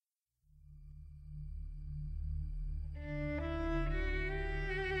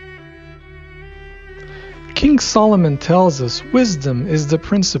King Solomon tells us wisdom is the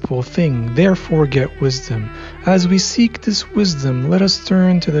principal thing, therefore get wisdom. As we seek this wisdom, let us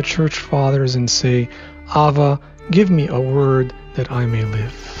turn to the church fathers and say, Ava, give me a word that I may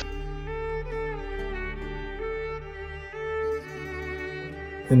live.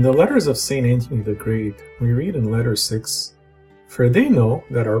 In the letters of St. Anthony the Great, we read in letter 6, "For they know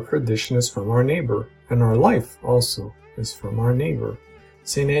that our perdition is from our neighbor, and our life also is from our neighbor."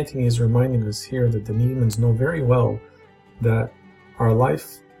 St. Anthony is reminding us here that the Neemans know very well that our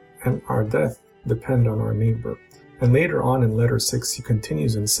life and our death depend on our neighbor. And later on in letter 6 he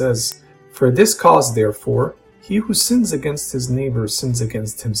continues and says, "For this cause therefore, he who sins against his neighbor sins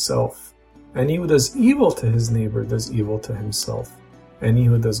against himself, and he who does evil to his neighbor does evil to himself, and he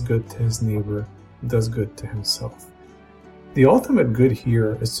who does good to his neighbor does good to himself." The ultimate good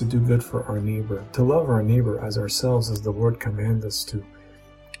here is to do good for our neighbor, to love our neighbor as ourselves, as the Lord commands us to.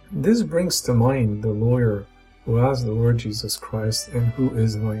 This brings to mind the lawyer who asked the Lord Jesus Christ, "And who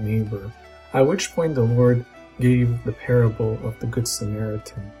is my neighbor?" At which point the Lord gave the parable of the Good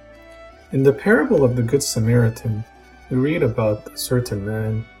Samaritan. In the parable of the Good Samaritan, we read about a certain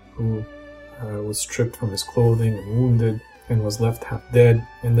man who was stripped from his clothing and wounded, and was left half dead,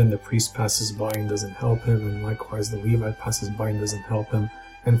 and then the priest passes by and doesn't help him, and likewise the Levite passes by and doesn't help him,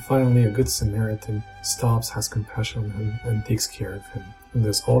 and finally a Good Samaritan stops, has compassion on him, and takes care of him, and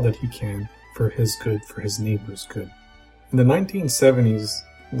does all that he can for his good, for his neighbor's good. In the 1970s,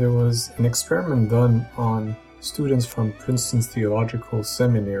 there was an experiment done on students from Princeton's Theological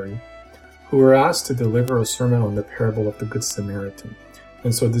Seminary who were asked to deliver a sermon on the parable of the Good Samaritan.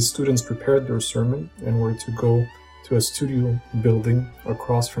 And so the students prepared their sermon and were to go to a studio building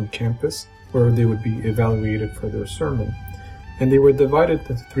across from campus where they would be evaluated for their sermon. And they were divided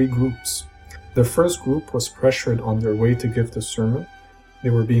into 3 groups. The first group was pressured on their way to give the sermon.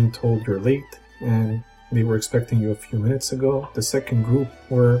 They were being told, "You're late," and they were expecting you a few minutes ago. The second group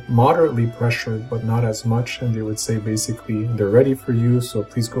were moderately pressured, but not as much, and they would say basically, "They're ready for you, so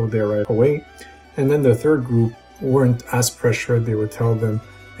please go there right away." And then the third group weren't as pressured. They would tell them,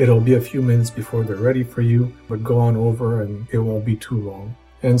 "It'll be a few minutes before they're ready for you, but go on over and it won't be too long."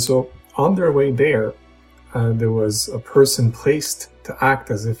 And so on their way there, there was a person placed to act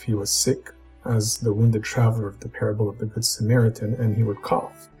as if he was sick, as the wounded traveler of the parable of the Good Samaritan, and he would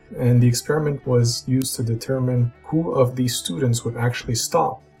cough. And the experiment was used to determine who of these students would actually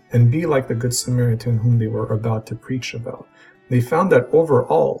stop and be like the Good Samaritan whom they were about to preach about. They found that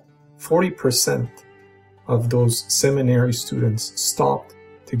overall, 40% of those seminary students stopped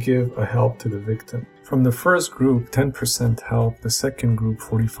to give a help to the victim. From the first group, 10% help, the second group,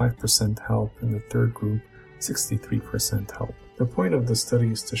 45% help, and the third group, 63% help. The point of the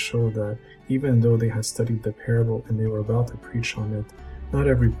study is to show that even though they had studied the parable and they were about to preach on it, not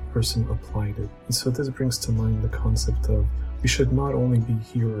every person applied it. And so this brings to mind the concept of we should not only be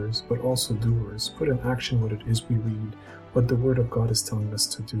hearers, but also doers, put in action what it is we read, what the Word of God is telling us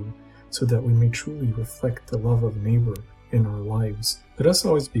to do, so that we may truly reflect the love of neighbor in our lives. Let us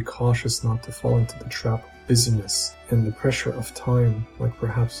always be cautious not to fall into the trap of busyness and the pressure of time, like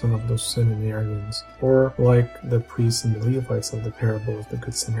perhaps some of those seminarians, or like the priests and the Levites of the parable of the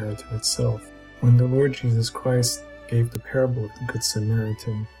Good Samaritan itself. When the Lord Jesus Christ gave the parable of the Good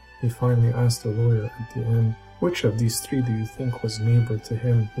Samaritan, he finally asked the lawyer at the end, "Which of these 3 do you think was neighbor to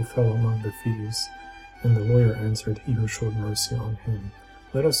him who fell among the thieves?" And the lawyer answered, "He who showed mercy on him."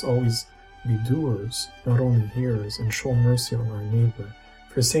 Let us always be doers, not only hearers, and show mercy on our neighbor.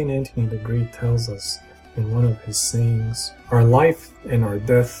 For St. Anthony the Great tells us in one of his sayings, "Our life and our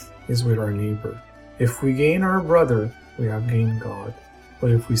death is with our neighbor. If we gain our brother, we have gained God.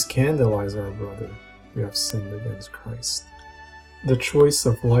 But if we scandalize our brother, we have sinned against Christ." The choice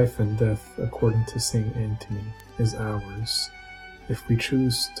of life and death, according to St. Anthony, is ours. If we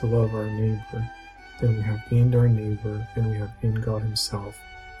choose to love our neighbor, then we have gained our neighbor and we have gained God himself,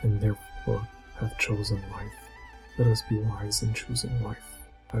 and therefore have chosen life. Let us be wise in choosing life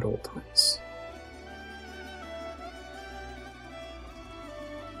at all times.